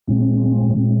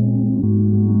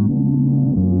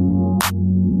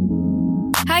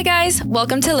Hi guys,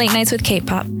 welcome to Late Nights with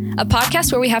K-Pop, a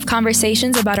podcast where we have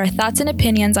conversations about our thoughts and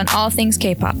opinions on all things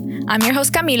K-Pop. I'm your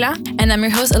host Camila. And I'm your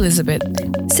host Elizabeth.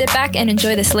 Sit back and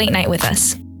enjoy this late night with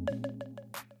us.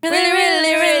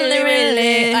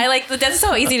 Really. I like that's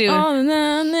so easy to do. Oh,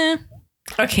 no.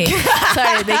 Okay.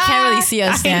 Sorry, they can't really see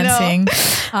us dancing.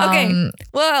 Okay.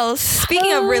 Well,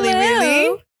 speaking of really.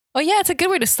 Oh yeah, it's a good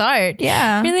way to start.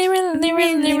 Yeah. Really.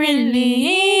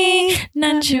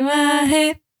 Not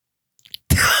좋아해.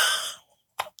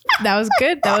 That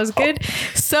was good.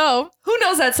 So, Who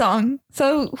knows that song?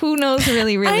 So who knows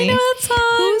really? I know that song.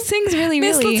 Who sings really?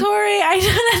 Miss Latori, I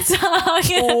know that song.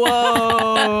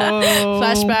 Whoa.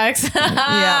 Flashbacks.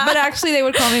 Yeah, but actually they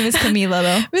would call me Miss Camila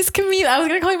though. Miss Camila. I was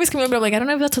gonna call you Miss Camila, but I'm like, I don't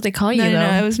know if that's what they call you though.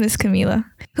 No, it was Miss Camila.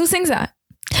 Who sings that?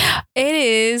 It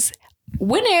is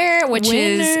Winner, which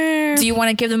is. Do you want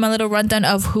to give them a little rundown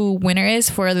of who Winner is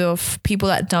for the people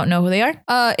that don't know who they are?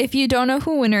 If you don't know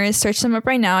who Winner is, search them up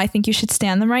right now. I think you should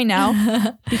stand them right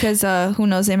now because who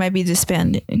knows, they might be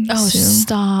disbanding. Oh, soon.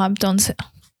 stop! Don't say.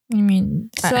 I mean,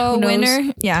 so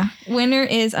Winner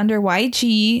is under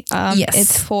YG. Yes,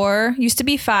 it's 4. Used to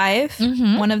be 5.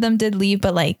 Mm-hmm. One of them did leave,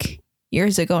 but like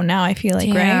years ago now. I feel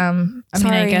like right. I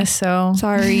mean, I guess so.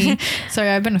 Sorry.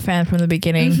 I've been a fan from the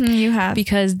beginning. Mm-hmm, you have,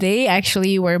 because they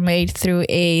actually were made through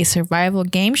a survival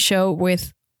game show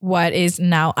with what is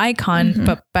now iKON, Mm-hmm.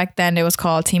 but back then it was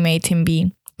called Team A, Team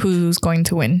B. Who's going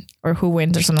to win or who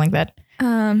wins or something like that.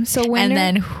 So Winner, and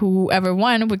then whoever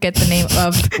won would get the name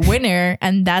of Winner,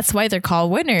 and that's why they're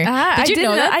called Winner. Did you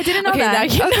know that? I didn't know that. Now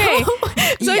you know.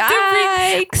 So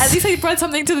Yikes. at least I brought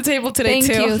something to the table today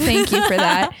too. Thank you for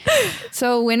that.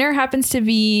 So Winner happens to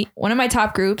be one of my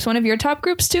top groups. One of your top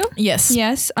groups too? Yes.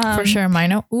 For sure.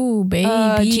 Mine. Ooh, baby.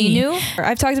 Jinu.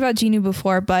 I've talked about Jinu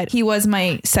before, but he was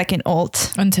my second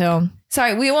ult.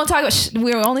 Sorry, we won't talk about.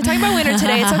 We were only talking about Winner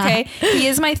today. It's okay. He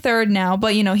is my third now,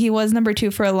 but he was number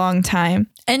 2 for a long time.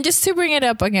 And just to bring it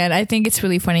up again, I think it's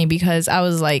really funny because I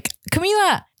was like,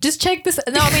 Camila, just check this.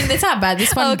 No, I mean, it's not bad.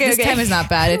 This one, this time is not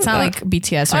bad. It's not like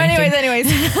BTS or anything. Anyways.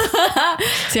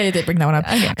 See, I did bring that one up.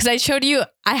 Because I showed you,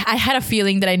 I had a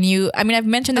feling that I knew, I mean, I've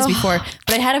mentioned this before,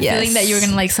 but I had a feeling that you were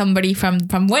going to like somebody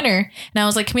from Winner. And I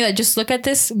was like, Camila, just look at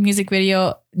this music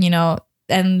video,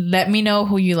 and let me know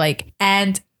who you like.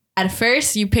 And at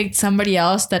first you picked somebody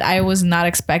else that I was not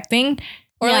expecting.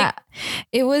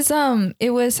 It was I'm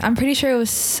pretty sure it was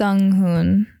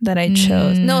Sunghoon that I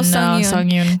chose. No,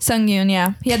 Sungyoon. Sungyoon,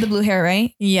 yeah. He had the blue hair,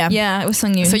 right? Yeah. Yeah, it was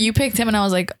Sungyoon. So you picked him and I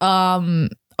was like,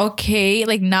 okay,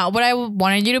 like not what I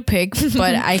wanted you to pick,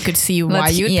 but I could see why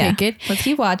you would pick it. Let's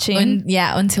keep watching.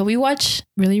 Until we watch.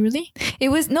 Really? It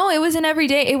wasn't every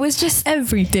day. It was just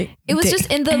every day. It was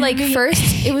just in the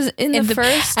first. It was in the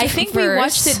first. I think we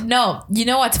watched it. No, you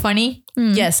know what's funny?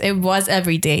 Yes, it was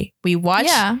every day. We watched.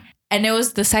 Yeah. And it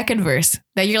was the second verse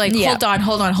that you're like,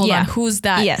 hold on. Who's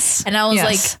that? Yes. And I was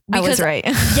like, I was right.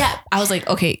 Yeah. I was like,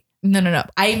 okay, no.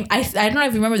 I don't know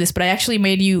if you remember this, but I actually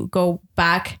made you go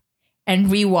back and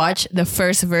rewatch the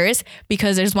first verse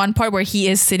because there's one part where he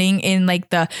is sitting in like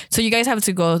so you guys have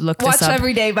to go look this up. Watch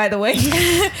every day, by the way.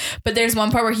 But there's one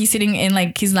part where he's sitting in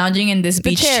he's lounging in this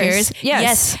beach chairs.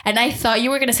 Yes. And I thought you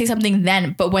were going to say something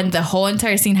then, but when the whole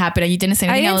entire scene happened and you didn't say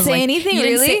anything, I was like, anything,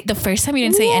 really? The first time you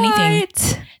didn't say anything.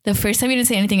 The first time you didn't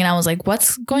say anything and I was like,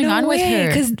 what's going on with her?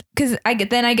 Because I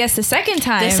guess the second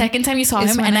time you saw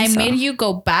him and I made you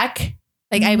go back.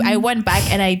 Like I went back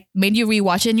and I made you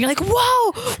rewatch it and you're like,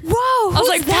 whoa. I was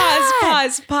like,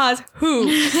 pause. Who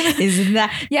is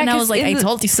that? Yeah. And I was like, I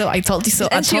told you so.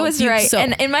 And she was right. So.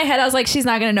 And in my head, I was like, she's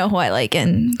not going to know who I like.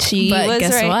 And she was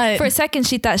guess right. What? For a second,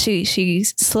 she thought she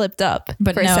slipped up.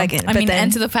 But for a second. I mean,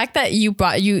 and to the fact that he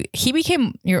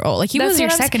became your ult. Like he was your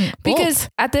second ult. Because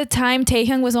at the time,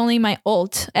 Taehyung was only my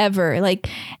ult ever.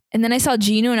 And then I saw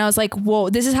Jinu and I was like, whoa,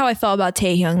 this is how I felt about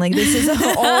Taehyung. Like, this is,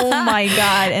 oh my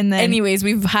God. And then. Anyways,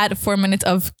 we've had 4 minutes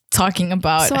of talking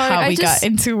about how we got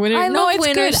into Winner. I love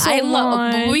Winner so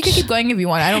much. We could keep going if you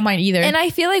want. I don't mind either. And I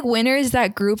feel like Winner is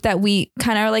that group that we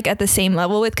kind of are like at the same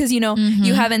level with. Because, you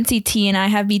have NCT and I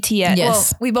have BTS.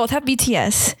 Yes. Well, we both have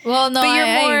BTS. Well, no,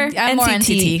 but I'm more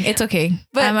NCT. It's okay.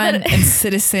 But I'm a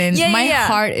citizen. My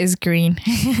heart is green.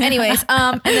 Anyways,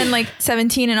 and then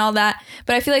 17 and all that.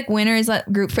 But I feel like Winner is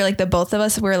that group for the both of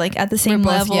us. We're at the same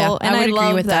level. Yeah, and I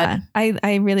love with that.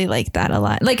 I really like that a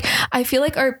lot. I feel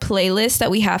like our playlist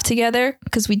that we have together,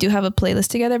 because we do have a playlist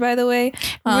together, by the way.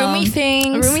 Roomy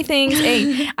Things.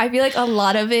 Hey, I feel like a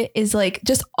lot of it is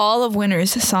just all of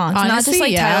Winner's songs. Honestly, not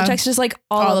just title tracks, just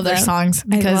all of their songs.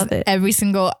 Because every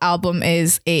single album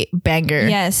is a banger.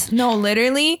 Yes. No,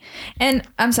 literally. And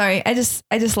I'm sorry. I just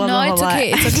love them a lot. It's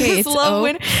okay. It's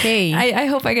okay. I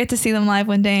hope I get to see them live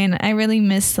one day, and I really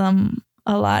miss them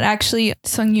a lot. Actually,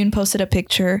 Sungyoon posted a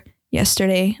picture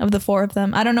yesterday of the 4 of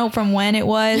them. I don't know from when it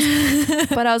was,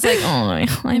 but I was like, oh,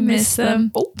 I miss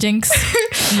them. Oh. Jinx.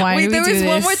 Why Wait, there was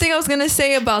one more thing I was gonna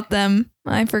say about them.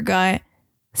 I forgot.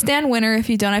 Stan Winner if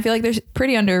you don't. I feel like they're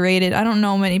pretty underrated. I don't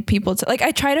know many people like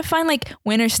I try to find like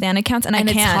Winner Stan accounts and I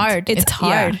can't. It's hard. It's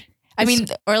hard. Yeah. I mean,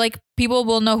 or like people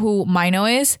will know who Mino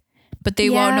is, but they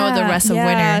won't know the rest of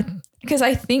Winner. Because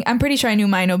I'm pretty sure I knew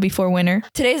Mino before Winner.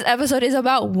 Today's episode is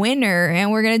about Winner,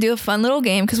 and we're going to do a fun little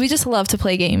game because we just love to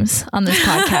play games on this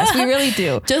podcast. We really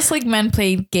do. Just like men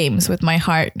play games with my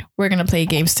heart, we're going to play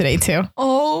games today too.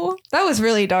 Oh, that was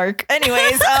really dark.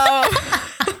 Anyways, oh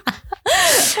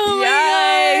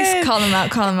yes. Call them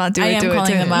out. Do it.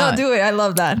 Calling them out. No, do it. I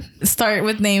love that. Start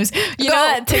with names. You know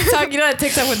that TikTok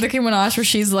with Nicki Minaj where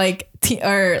she's like,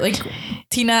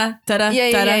 Tina, tada,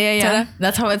 tada.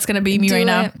 That's how it's gonna be me right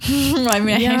now. I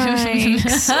mean,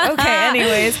 okay.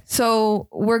 Anyways, so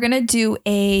we're gonna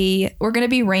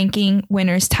be ranking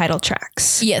Winner's title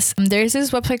tracks. Yes, there's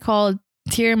this website called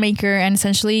Tier Maker, and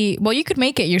essentially, well, you could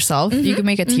make it yourself. You could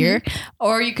make a tier,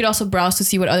 or you could also browse to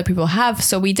see what other people have.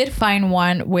 So we did find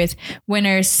one with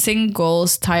Winner's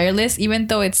singles tier list, even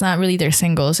though it's not really their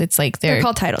singles. It's like they're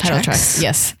called title tracks.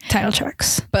 Yes, title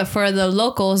tracks. But for the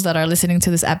locals that are listening to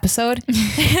this episode,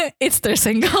 it's their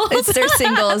singles. It's their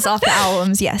singles off the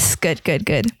albums. Yes, good.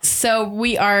 So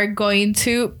we are going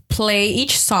to play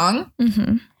each song.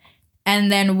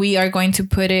 And then we are going to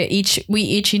put it we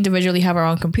each individually have our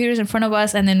own computers in front of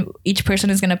us. And then each person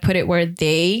is going to put it where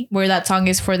that song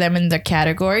is for them in the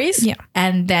categories. Yeah.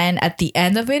 And then at the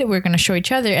end of it, we're going to show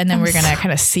each other. And then we're going to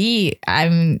kind of see.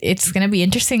 It's going to be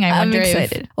interesting. I'm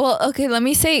excited. Well, okay,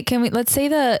 let's say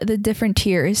the different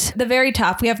tiers. The very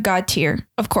top, we have God tier.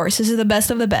 Of course, this is the best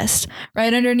of the best.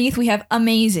 Right underneath, we have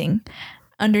amazing.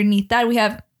 Underneath that, we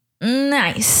have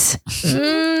nice.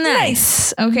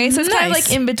 Okay, so it's kind of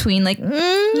like in between, like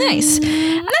nice.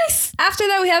 After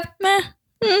that we have meh,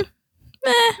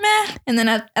 and then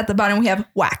at the bottom we have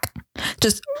whack,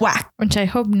 just whack. Which I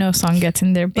hope no song gets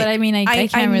in there, but I mean I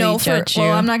can't really judge you.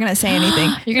 Well, I'm not gonna say anything.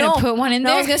 You're gonna put one in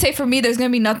there? I was gonna say for me there's gonna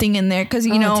be nothing in there because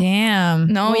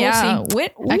damn. No, yeah.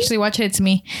 Actually, watch it. It's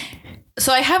me.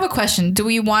 So I have a question. Do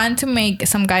we want to make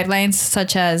some guidelines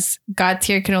such as God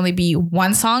tier can only be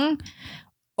one song?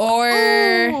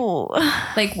 Or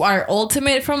like our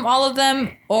ultimate from all of them,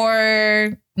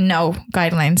 or no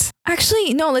guidelines?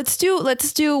 Actually, no. Let's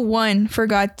do one for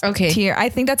God tier. I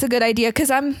think that's a good idea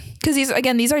because these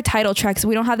are title tracks.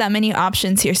 We don't have that many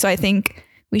options here, so I think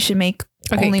we should make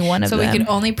only one of them. So we can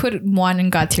only put one in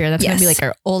God tier. That's gonna be like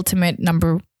our ultimate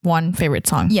number one favorite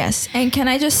song. Yes, and can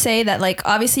I just say that like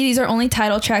obviously these are only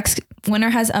title tracks.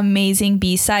 Winner has amazing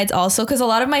B-sides also because a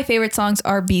lot of my favorite songs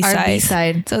are B-sides.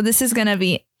 So this is gonna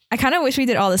be. I kind of wish we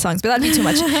did all the songs, but that'd be too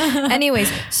much. Anyways,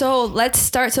 so let's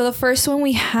start. So the first one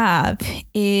we have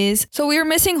is... So we were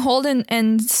missing Hold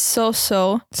and So.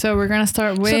 So we're going to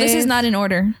start with... So this is not in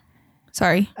order.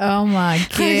 Sorry. Oh my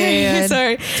god.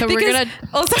 Sorry. So we're gonna.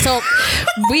 So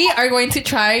we are going to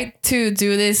try to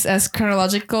do this as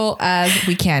chronological as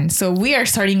we can. So we are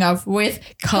starting off with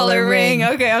Coloring.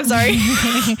 Okay, I'm sorry.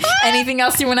 Anything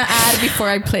else you want to add before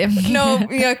I play? No,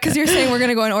 yeah, because you're saying we're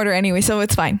gonna go in order anyway, so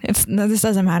it's fine. This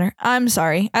doesn't matter. I'm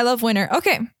sorry. I love Winner.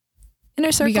 Okay.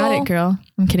 Inner Circle. We got it, girl.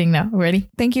 I'm kidding now. Ready?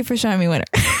 Thank you for showing me Winner.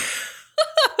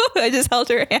 I just held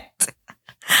her hand.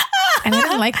 And I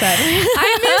didn't like that.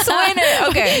 I miss Winner.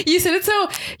 Okay. You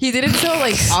did it so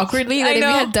like awkwardly that if you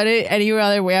had done it any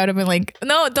other way, I would have been like,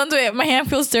 no, don't do it. My hand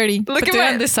feels dirty. Look at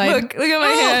my, on this side. Look at my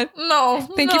hand. No.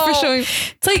 Thank you for showing.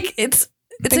 It's like, it's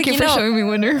Thank like, you for showing me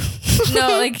Winner.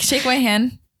 No, like shake my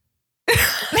hand.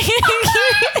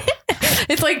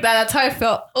 It's like that. That's how I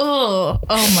felt. Oh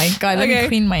my god. Let me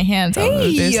clean my hands out of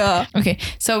this. Okay,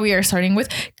 so we are starting with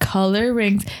Color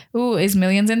Rings. Ooh, is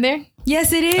Millions in there?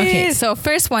 Yes, it is. Okay, so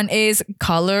first one is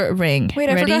Color Ring. Wait,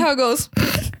 I forgot how it goes.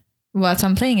 Well, that's why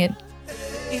I'm playing it.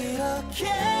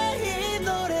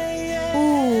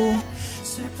 Ooh.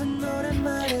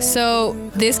 So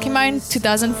this came out in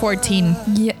 2014.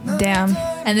 Yeah, damn.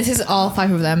 And this is all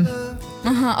 5 of them.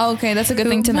 Okay, that's a good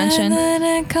thing to mention.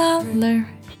 Color.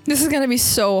 This is gonna be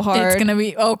so hard. It's gonna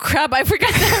be. Oh crap! I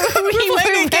forgot that we were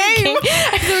playing a game.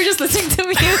 I thought we were just listening to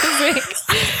music.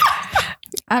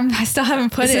 I still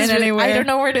haven't put it in anywhere. I don't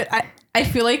know where to. I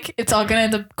feel like it's all gonna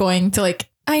end up going to like.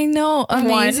 I know,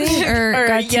 amazing or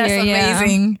God tier. Yes,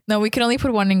 amazing. Yeah. No, we can only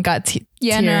put one in God tier.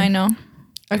 Yeah, no, I know.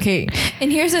 Okay.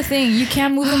 And here's the thing. You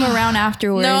can't move them around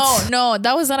afterwards. No,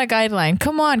 that was not a guideline.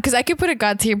 Come on. Because I could put a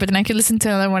God tier, but then I could listen to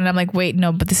another one and I'm like, wait,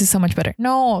 no, but this is so much better.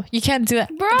 No, you can't do that.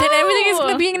 Bro. Then everything is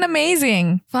going to be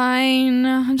amazing. Fine.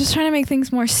 I'm just trying to make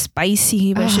things more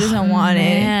spicy, but she doesn't want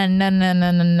it.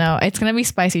 No. It's going to be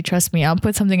spicy. Trust me. I'll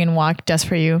put something in whack just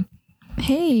for you.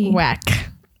 Hey. Whack.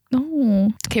 No.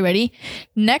 Okay, ready?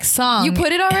 Next song. You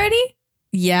put it already?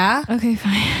 Yeah. Okay,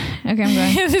 fine. Okay, I'm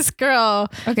going. This girl.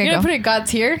 Okay, you're going to put it God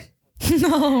tier?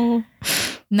 No.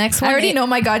 Next one. I already know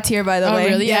my God tier, by the way. Oh,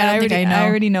 really? Yeah, I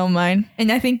already know mine.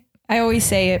 And I think I always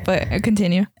say it, but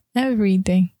continue.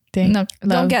 Everything. No,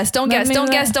 don't guess. Don't guess.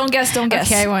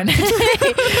 Okay, I won.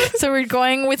 So we're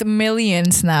going with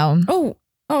Millions now. Oh,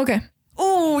 okay.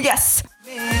 Oh, yes.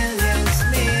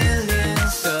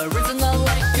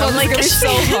 Oh my gosh, so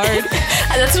hard.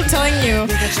 That's what I'm telling you.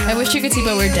 I wish you could see,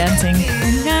 but we're dancing.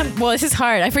 Yeah, well, this is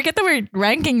hard. I forget that we're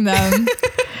ranking them.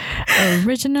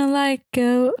 Original like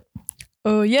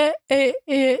oh yeah. We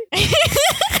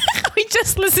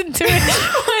just listened to it.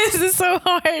 Why is this so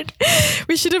hard?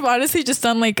 We should have honestly just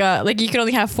done like you could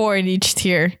only have 4 in each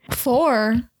tier.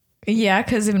 4. Yeah,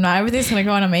 because if not, everything's gonna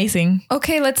go on amazing.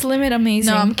 Okay, let's limit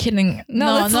amazing. No, I'm kidding.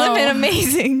 No, let's limit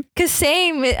amazing. Cause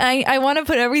same. I want to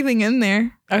put everything in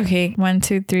there. Okay, 1,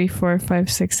 2, 3, 4, 5,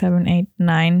 6, 7, 8,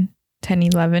 9, 10,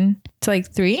 11. It's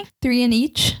like 3. 3 in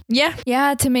each. Yeah.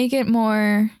 Yeah, to make it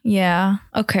more. Yeah.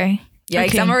 Okay. Yeah,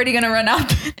 okay. I'm already gonna run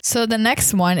out. So the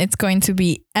next one, it's going to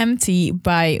be Empty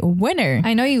by Winner.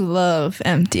 I know you love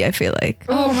Empty, I feel like.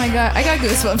 Oh my god, I got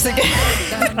goosebumps again.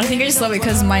 I think I just love it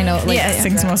because Mino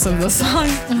sings most of the song.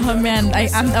 Oh man,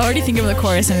 I'm already thinking of the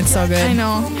chorus and it's so good. I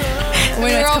know.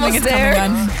 Wait, it's coming, it's there.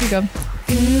 Coming on. Here you go.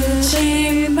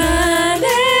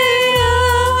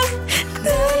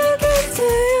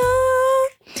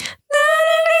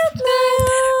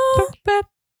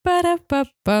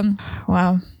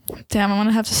 Wow. Damn, I'm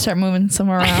gonna have to start moving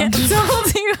somewhere around.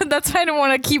 That's why I don't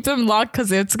want to keep them locked because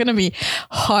it's gonna be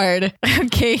hard.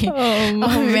 Okay.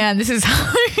 Oh man, this is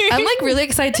hard. I'm like really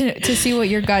excited to see what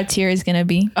your God tier is gonna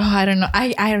be. Oh, I don't know.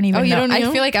 I don't even know. You don't know?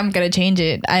 I feel like I'm gonna change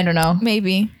it. I don't know.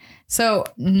 Maybe. So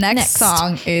next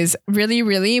song is Really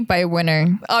Really by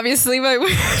Winner. Obviously by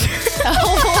Winner.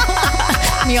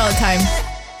 Me all the time.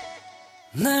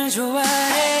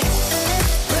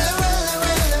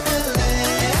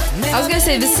 I was gonna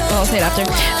say this. Well, I'll say it after.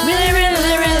 Really,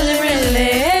 really, really,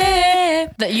 really.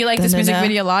 That you like this music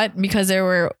video a lot because there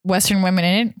were Western women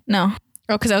in it? No.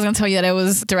 Oh, because I was gonna tell you that it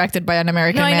was directed by an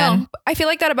American man. I know. I feel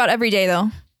like that about every day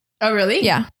though. Oh, really?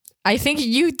 Yeah. I think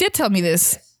you did tell me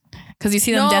this. Because you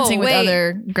see them dancing with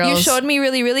other girls. You showed me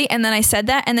Really Really, and then I said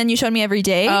that, and then you showed me Every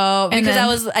Day. Oh,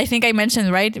 because I think I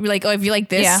mentioned, right? Like, oh, if you like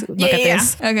this, look at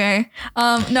this. Okay.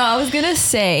 No, I was gonna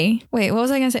say. Wait, what was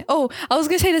I gonna say? Oh, I was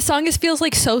gonna say the song feels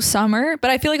like so summer,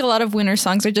 but I feel like a lot of Winner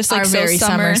songs are just like very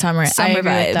summer vibes. I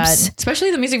agree with that.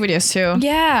 Especially the music videos too.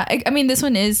 Yeah, I mean this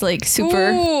one is like super.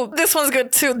 Ooh, this one's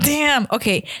good too. Damn.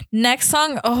 Okay, next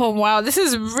song. Oh wow, this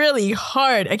is really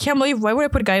hard. I can't believe why would I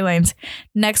put guidelines.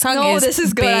 Next song is this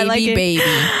is good. Baby, I like it. Baby.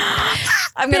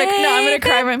 I'm gonna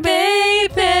cry, my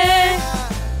baby.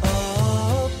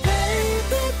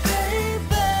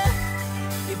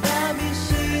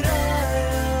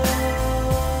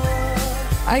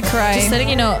 I cry. Just letting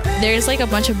you know, there's like a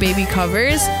bunch of baby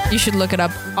covers. You should look it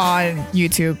up on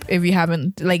YouTube if you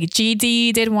haven't. Like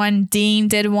GD did one, Dean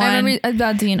did one. I remember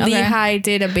about Dean. Okay. Lehigh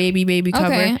did a baby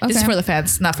cover. Okay. This is for the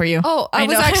fans, not for you. Oh, I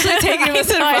was actually taking this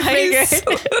advice.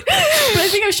 But I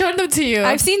think I've shown them to you.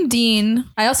 I've seen Dean.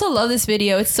 I also love this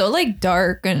video. It's so like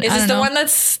dark and is this the one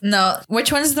that's no?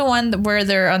 Which one's the one where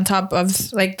they're on top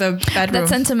of like the bedroom? That's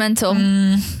Sentimental.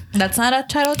 That's not a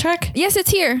title track? Yes,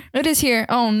 it's here. It is here.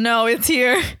 Oh no, it's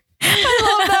here. I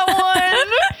love that one.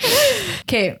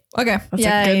 Okay.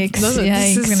 Yikes.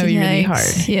 This is gonna be really hard.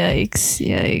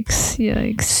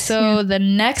 Yikes. So the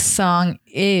next song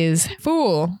is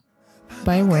Fool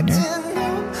by Winner.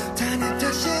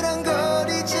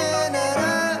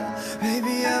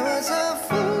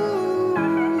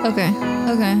 Okay.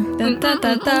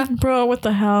 Bro, what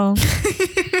the hell?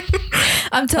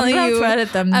 I'm telling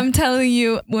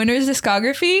you, Winner's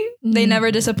discography, they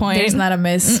never disappoint. There's not a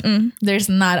miss. Mm-mm. There's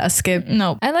not a skip.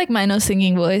 No. I like Mino's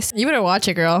singing voice. You better watch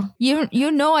it, girl.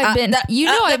 You know I've been.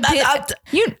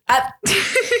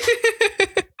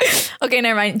 Okay,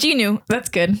 never mind. Jinu. That's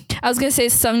good. I was gonna say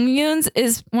Sungyoon's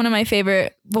is one of my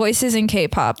favorite voices in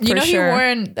K-pop. You know sure. he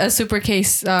won a Super K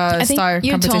star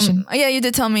competition. Yeah, you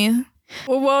did tell me.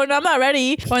 Whoa, no, I'm not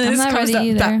ready. I'm not ready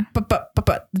either.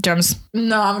 The drums.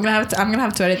 No, I'm gonna have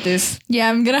to edit this. Yeah,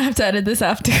 I'm gonna have to edit this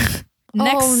after.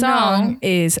 Next song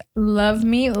is Love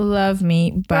Me, Love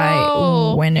Me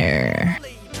by Winner.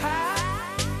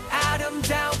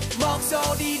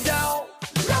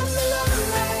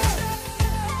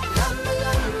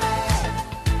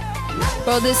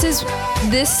 Bro,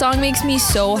 this song makes me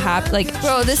so happy. Like,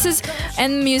 bro,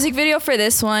 and the music video for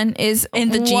this one is in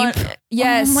the Jeep.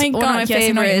 Yes, oh my God, one of my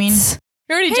favorites.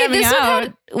 You're already jamming out. One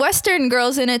had Western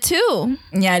girls in it too.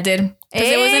 Yeah, I did. Because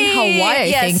it was in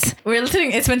Hawaii, I think. We're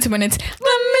listening. It's been 2 minutes.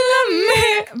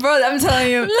 Bro, I'm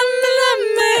telling you.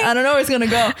 I don't know where it's gonna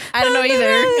go. I don't know either,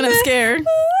 and I'm scared.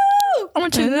 Oh,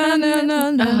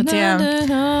 damn.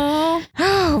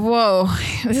 Oh, whoa.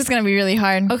 This is going to be really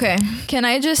hard. Okay. Can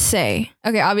I just say,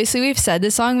 okay, obviously we've said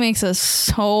this song makes us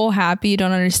so happy. You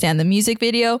don't understand. The music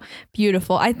video,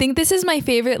 beautiful. I think this is my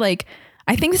favorite,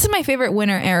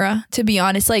 winter era, to be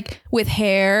honest, like with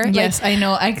hair. Yes,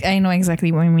 like, I know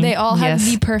exactly what you mean. They all have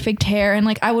the perfect hair. And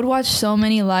like, I would watch so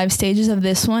many live stages of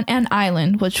this one and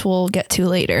Island, which we'll get to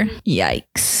later.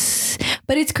 Yikes.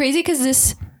 But it's crazy because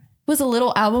this was a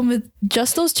little album with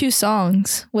just those 2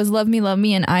 songs, was Love Me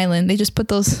and Island. They just put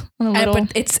those on a little.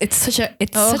 But it's such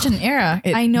an era.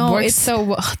 I know. It's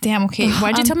so damn okay.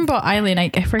 Why'd you tell me about Island? I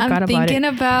forgot about it. I'm thinking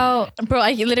about, bro.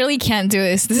 I literally can't do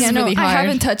this. This is really hard. I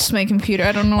haven't touched my computer.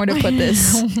 I don't know where to put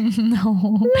this.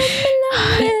 No.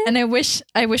 And I wish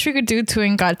we could do 2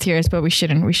 and God Tears, but we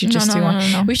shouldn't. We should just do one.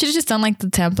 No. We should have just done like the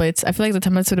templates. I feel like the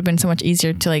templates would have been so much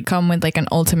easier to like come with like an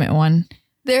ultimate one.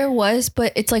 There was,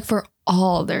 but it's like for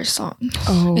all their songs.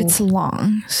 Oh, it's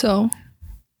long, so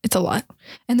it's a lot.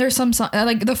 And there's some song,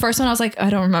 like the first one, I was like,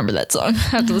 I don't remember that song. I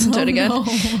have to listen to it again. No.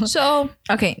 So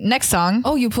okay, next song.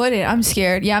 Oh, you put it. I'm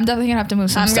scared. Yeah, I'm definitely gonna have to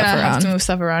move some stuff around. I'm gonna have to move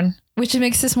stuff around, which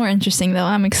makes this more interesting, though.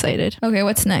 I'm excited. Okay,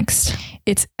 what's next?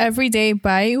 It's Everyday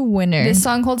by Winner. This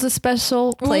song holds a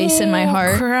special place in my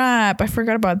heart. Crap, I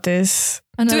forgot about this.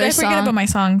 Dude, I forget about my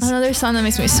songs. Another song that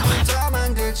makes me so happy.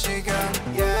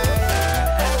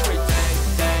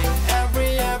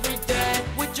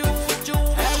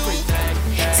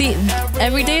 See,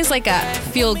 Everyday is like a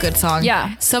feel-good song.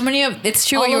 Yeah. So many of it's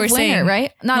true all what you were saying,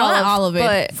 right? Not all of it.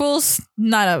 But Fools,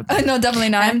 not a no, definitely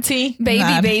not. Empty,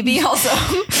 baby also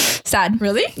sad.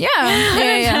 Really?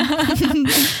 Yeah.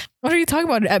 What are you talking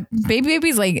about? Baby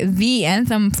is like the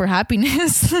anthem for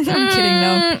happiness. I'm kidding.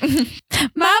 No,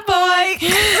 my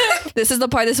boy. This is the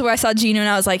part. This is where I saw Gino and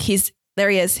I was like,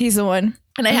 there he is. He's the one.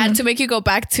 And I had to make you go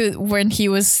back to when he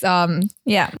was.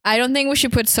 Yeah. I don't think we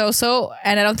should put So,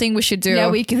 and I don't think we should do.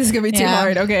 Yeah, this is gonna be too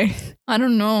hard. Okay. I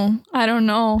don't know.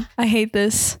 I hate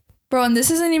this, bro. And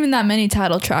this isn't even that many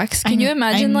title tracks. Can you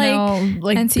imagine like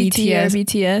NCT or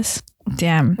BTS?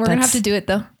 Damn, we're gonna have to do it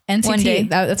though. NCT. One day.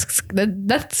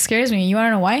 That scares me. You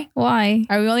wanna know why? Why?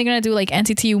 Are we only gonna do like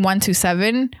NCT 1 to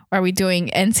 7? Or are we doing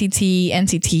NCT,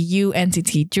 NCT-U,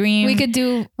 NCT Dream? We could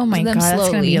do. Oh my God, slowly. That's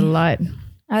gonna be a lot.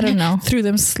 I don't know. Through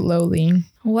them slowly.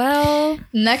 Well,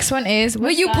 next one is.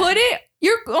 But you put it.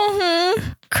 You're.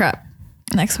 Crap.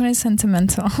 Next one is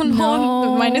Sentimental.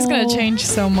 No. Mine is gonna change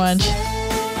so much.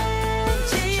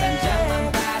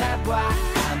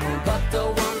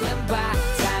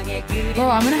 Bro,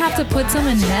 I'm gonna have to put some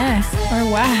in meh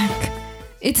or whack.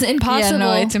 It's impossible. Yeah,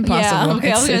 no, it's impossible. Yeah,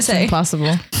 okay, I was gonna say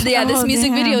impossible. Yeah, this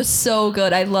music video is so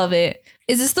good. I love it.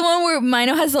 Is this the one where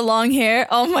Mino has the long hair?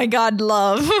 Oh my God,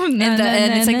 love. And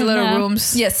it's like the little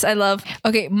rooms. Yes, I love.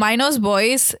 Okay, Mino's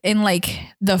voice in like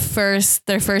their first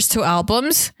 2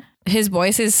 albums, his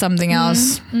voice is something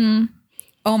else.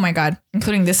 Oh my God,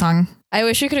 including this song. I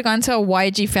wish we could have gone to a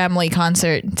YG family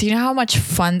concert. Do you know how much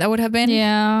fun that would have been?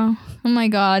 Yeah. Oh my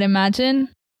God, imagine.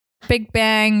 Big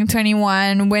Bang,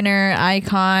 21, Winner,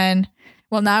 iKON.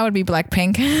 Well, now it would be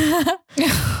Blackpink.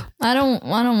 I don't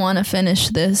want to finish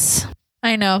this.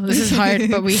 I know this is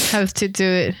hard, but we have to do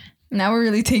it. Now we're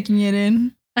really taking it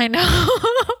in. I know.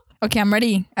 Okay, I'm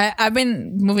ready. I've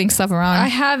been moving stuff around. I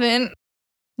haven't.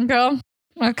 Girl.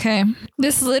 Okay.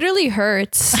 This literally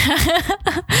hurts.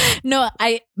 No,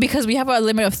 because we have a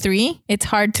limit of 3. It's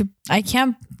hard to. I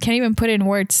can't even put in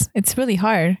words. It's really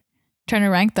hard trying to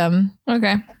rank them.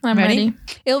 Okay, I'm ready.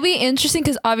 It'll be interesting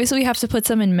because obviously we have to put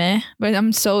some in meh, but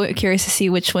I'm so curious to see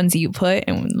which ones you put,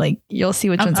 and like you'll see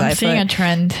which ones I put. I'm seeing a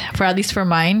trend at least for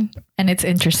mine, and it's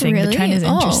interesting. Really? The trend is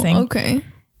interesting. Okay.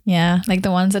 Yeah, like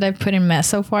the ones that I've put in meh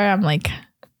so far, I'm like,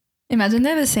 imagine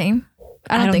they're the same.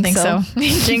 I don't think so.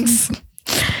 Jinx.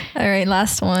 All right,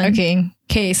 last one.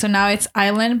 Okay. So now it's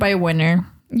Island by Winner.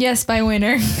 Yes, by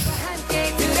Winner.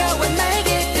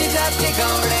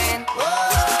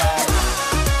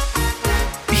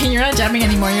 You're not jamming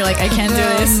anymore. You're like, I can't do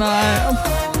this.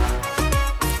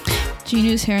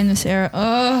 Gino's hair in this era.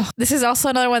 Oh, this is also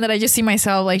another one that I just see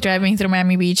myself like driving through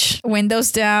Miami Beach.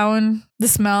 Windows down. The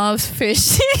smell of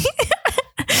fish.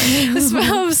 The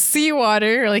smell of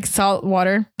seawater, or like salt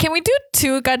water. Can we do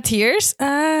 2 Got Tears?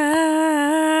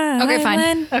 Okay,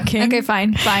 fine. Okay,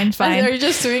 fine. Are you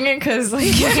just doing it because like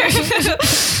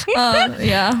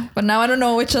yeah, but now I don't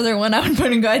know which other one I would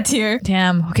put in God tier.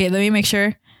 Damn. Okay, let me make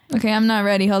sure. Okay, I'm not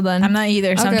ready. Hold on. I'm not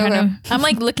either. So I'm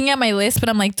like looking at my list, but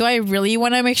I'm like, do I really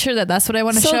want to make sure that that's what I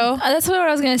want to show? That's what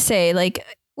I was gonna say. Like,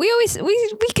 we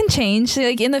can change.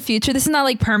 Like in the future, this is not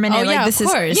like permanent. Oh, yeah, like this of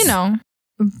course. is,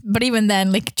 But even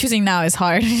then, like choosing now is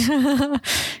hard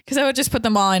because I would just put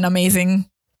them all in amazing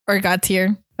or God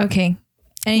tier. Okay.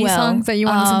 Any songs that you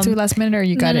want to listen to last minute, or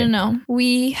you got it? No.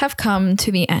 We have come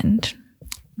to the end.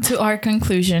 To our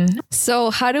conclusion. So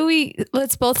how do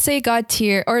let's both say God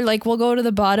tier, or like we'll go to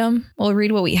the bottom. We'll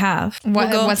read what we have.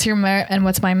 What's your meh and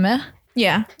what's my meh?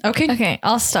 Yeah. Okay.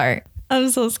 I'll start.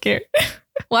 I'm so scared.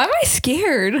 Why am I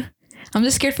scared? I'm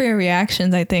just scared for your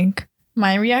reactions, I think.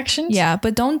 My reactions? Yeah,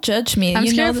 but don't judge me. I'm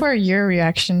scared for your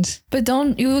reactions. But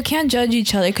you can't judge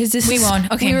each other because we won't.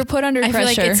 Okay. We were put under pressure. I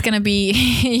feel like it's going to be,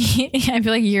 I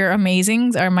feel like your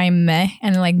amazings are my meh,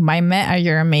 and like my meh are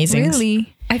your amazings.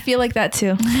 Really? I feel like that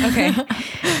too. Okay.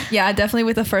 Yeah, definitely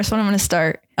with the first one, I'm going to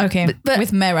start. Okay. But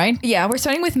with meh, right? Yeah, we're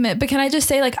starting with meh. But can I just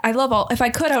say, like, I love all, if I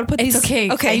could, I would put this. Okay.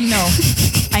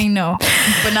 I know.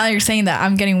 But now you're saying that,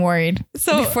 I'm getting worried.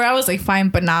 So before I was like, fine,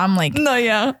 but now I'm like. No,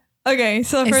 yeah. Okay,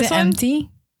 so the first one.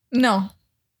 Empty? No.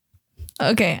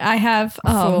 Okay, I have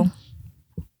full.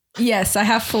 Yes, I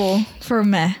have full for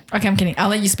meh. Okay, I'm kidding. I'll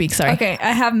let you speak. Sorry. Okay,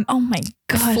 I have. Oh my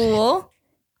god. Full,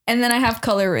 and then I have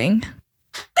coloring.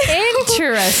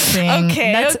 Interesting.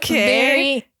 That's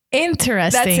very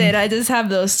interesting. That's it. I just have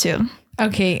those two.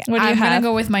 Okay, what do you have? I'm gonna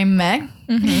go with my meh.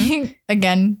 Mm-hmm.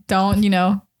 Again, don't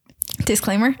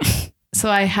disclaimer. So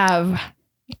I have.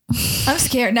 I'm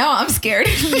scared. Now I'm scared.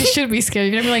 You should be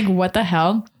scared. You're gonna be like, what the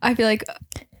hell? I feel like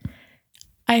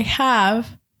I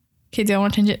have. Okay, do I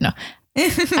want to change it? No.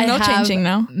 No changing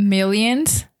now.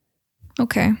 Millions.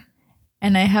 Okay.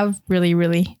 And I have really,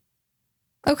 really.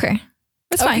 Okay.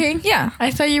 That's fine. Okay. Yeah.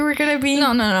 I thought you were gonna be.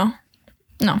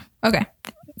 No. Okay.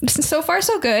 So far,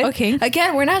 so good. Okay.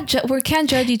 Again, we can't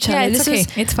judge each other. This is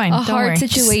it's fine. A hard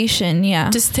situation.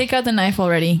 Just take out the knife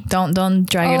already. Don't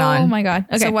drag it on. Oh my god.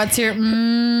 Okay. So what's your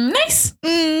nice?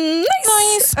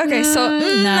 Nice. Okay. So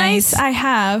nice. I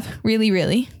have really,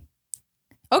 really.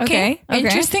 Okay.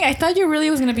 Interesting. I thought your really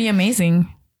was gonna be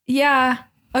amazing. Yeah.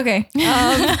 Okay.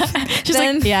 She's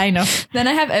like, yeah, I know. Then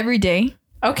I have everyday.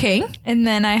 Okay. And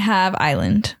then I have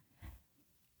island.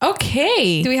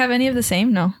 Okay. Do we have any of the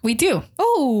same? No. We do.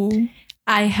 Oh.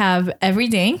 I have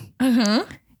everyday. Uh-huh.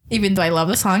 Even though I love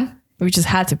the song. We just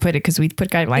had to put it because we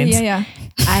put guidelines. Yeah.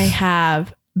 I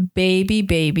have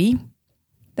baby.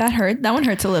 That hurt. That one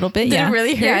hurts a little bit. Did it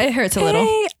really hurt? Yeah, it hurts a little.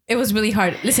 It was really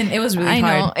hard. Listen, it was really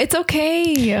hard. I know. It's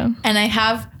okay. And I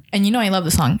have, and I love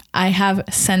the song. I have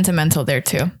sentimental there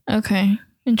too. Okay.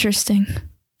 Interesting.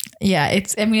 Yeah,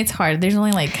 it's hard. There's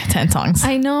only like 10 songs.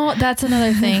 I know. That's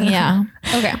another thing. Yeah.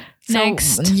 Okay. So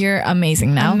next. You're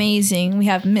amazing now. Amazing. We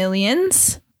have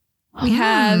Millions. We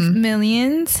have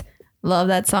Millions. Love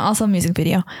that song. Also music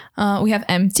video. We have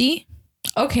Empty.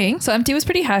 Okay. So Empty was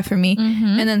pretty high for me.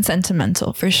 Mm-hmm. And then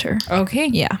Sentimental for sure. Okay.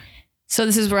 Yeah. So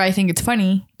this is where I think it's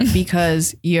funny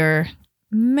because your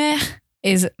meh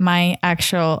is my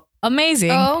actual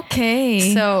amazing.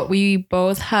 Okay. So we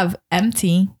both have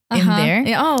Empty in there.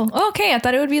 Yeah. Oh, okay. I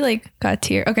thought it would be like God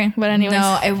tier. Okay, but anyways,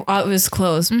 no, it was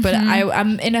close. Mm-hmm. But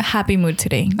I'm in a happy mood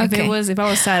today. Okay. If I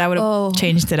was sad, I would have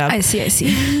changed it up. I see.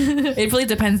 It really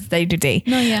depends day to day.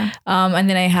 No, yeah. And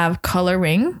then I have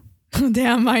coloring.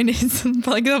 Damn, mine is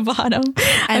like the bottom.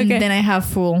 And then I have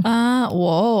full.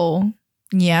 Whoa.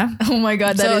 Yeah. Oh my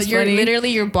god, that is funny. Literally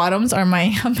your bottoms are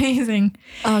my amazing.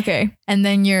 Okay. And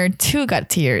then your 2 God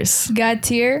tiers. God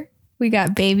tier. We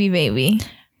got baby.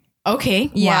 Okay.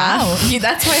 Yeah. Wow.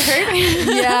 That's why it hurt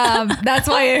me. Yeah, that's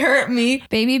why it hurt me.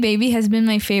 Baby has been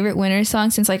my favorite winter song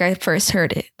since like I first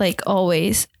heard it. Like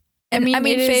always. I mean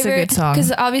it favorite, is a good song.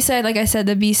 Because obviously, like I said,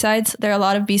 the B-sides, there are a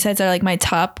lot of B-sides that are like my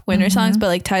top winter songs, but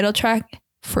like title track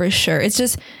for sure. It's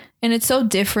just, and it's so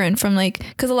different from like,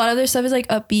 because a lot of their stuff is like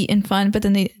upbeat and fun, but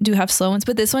then they do have slow ones.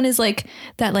 But this one is like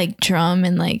that like drum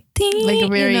and like ding, like a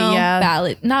very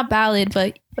ballad, not ballad,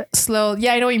 but slow.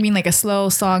 Yeah, I know what you mean, like a slow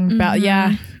song.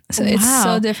 Yeah. So it's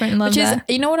so different. Love that.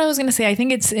 You know what I was gonna say? I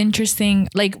think it's interesting.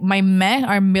 Like my meh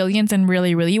are Millions and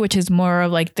really, really, which is more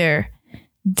of like their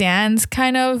dance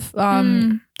kind of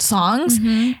songs.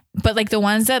 But like the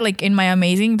ones that like in my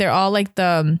amazing, they're all like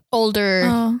the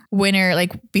older winner,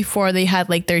 like before they had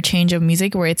like their change of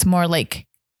music, where it's more like,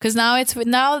 because now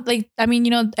like, I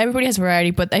mean, everybody has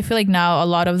variety, but I feel like now a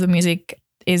lot of the music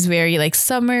is very like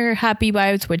summer happy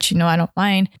vibes, which, you know, I don't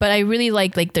mind. But I really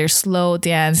like their slow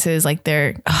dances, like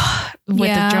their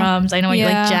with the drums. I know you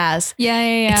like jazz.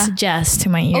 Yeah. It's jazz to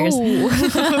my ears.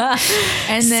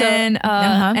 And then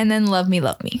and then Love Me,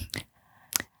 Love Me.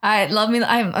 I Love Me.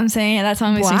 I'm saying it. That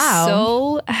song makes me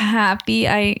so happy.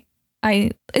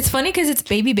 It's funny because it's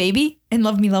Baby Baby and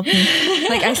Love Me, Love Me.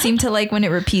 Like I seem to like when it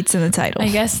repeats in the title. I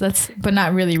guess but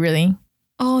not really.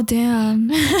 Oh, damn.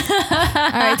 All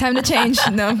right, time to change.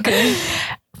 No, I'm kidding.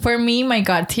 For me, my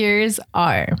God tiers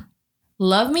are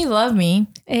Love Me, Love Me.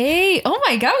 Hey, oh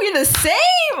my God, we're the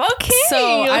same. Okay.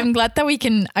 So I'm glad that we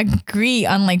can agree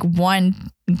on like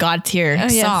one God tier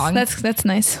song. That's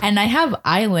nice. And I have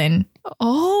Island.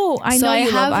 Oh, I know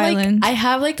you love Island. I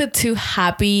have like the two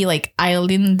happy, like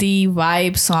islandy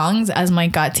vibe songs as my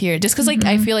God tier. Just because like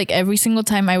I feel like every single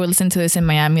time I would listen to this in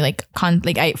Miami, like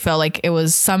I felt like it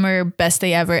was summer, best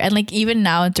day ever. And like even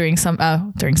now during summer,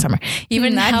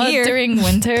 even now during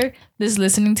winter, just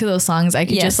listening to those songs, I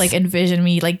could just like envision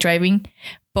me like driving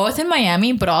both in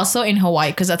Miami, but also in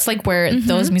Hawaii, because that's like where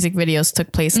those music videos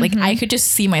took place. Like I could just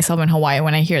see myself in Hawaii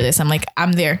when I hear this. I'm like,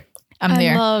 I'm there.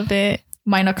 I love it.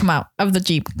 Might not come out of the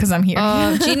Jeep because I'm here.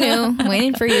 Oh, Ginu,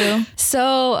 waiting for you.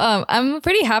 So I'm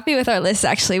pretty happy with our list,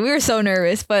 actually. We were so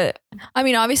nervous, but I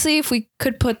mean, obviously, if we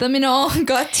could put them in all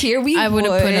God tier, I would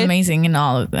have put amazing in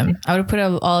all of them. I would have put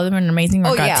all of them in amazing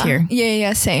or God tier.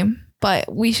 Yeah, same.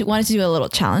 But we wanted to do a little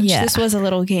challenge. Yeah. This was a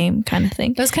little game kind of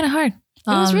thing. It was kind of hard. It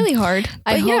was really hard.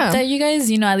 I hope that you guys,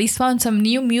 you know, at least found some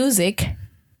new music.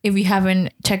 If you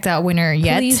haven't checked out Winner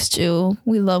yet, please do.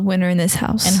 We love Winner in this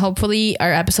house. And hopefully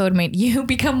our episode made you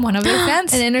become one of their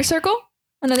fans. An inner circle?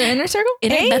 Another inner circle?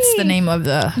 That's the name of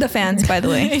the fans, by the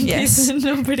way. Yes.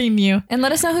 Nobody knew. And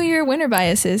let us know who your Winner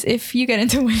bias is if you get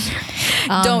into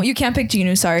Winner. You can't pick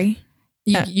Ginu, sorry.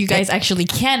 You guys actually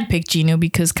can pick Ginu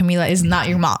because Camila is not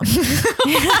your mom.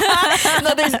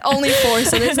 No, there's only 4,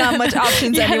 so there's not much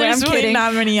options anyway. I'm kidding. Really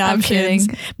not many options.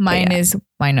 Mine is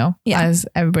Wino, as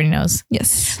everybody knows.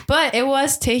 Yes. But it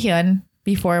was Taehyun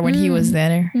before when he was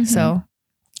there. So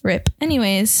rip.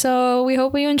 Anyways, so we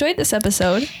hope you enjoyed this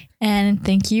episode. And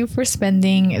thank you for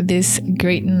spending this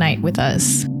great night with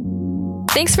us.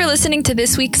 Thanks for listening to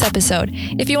this week's episode.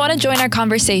 If you want to join our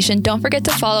conversation, don't forget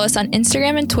to follow us on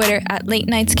Instagram and Twitter at Late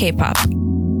Nights K-Pop.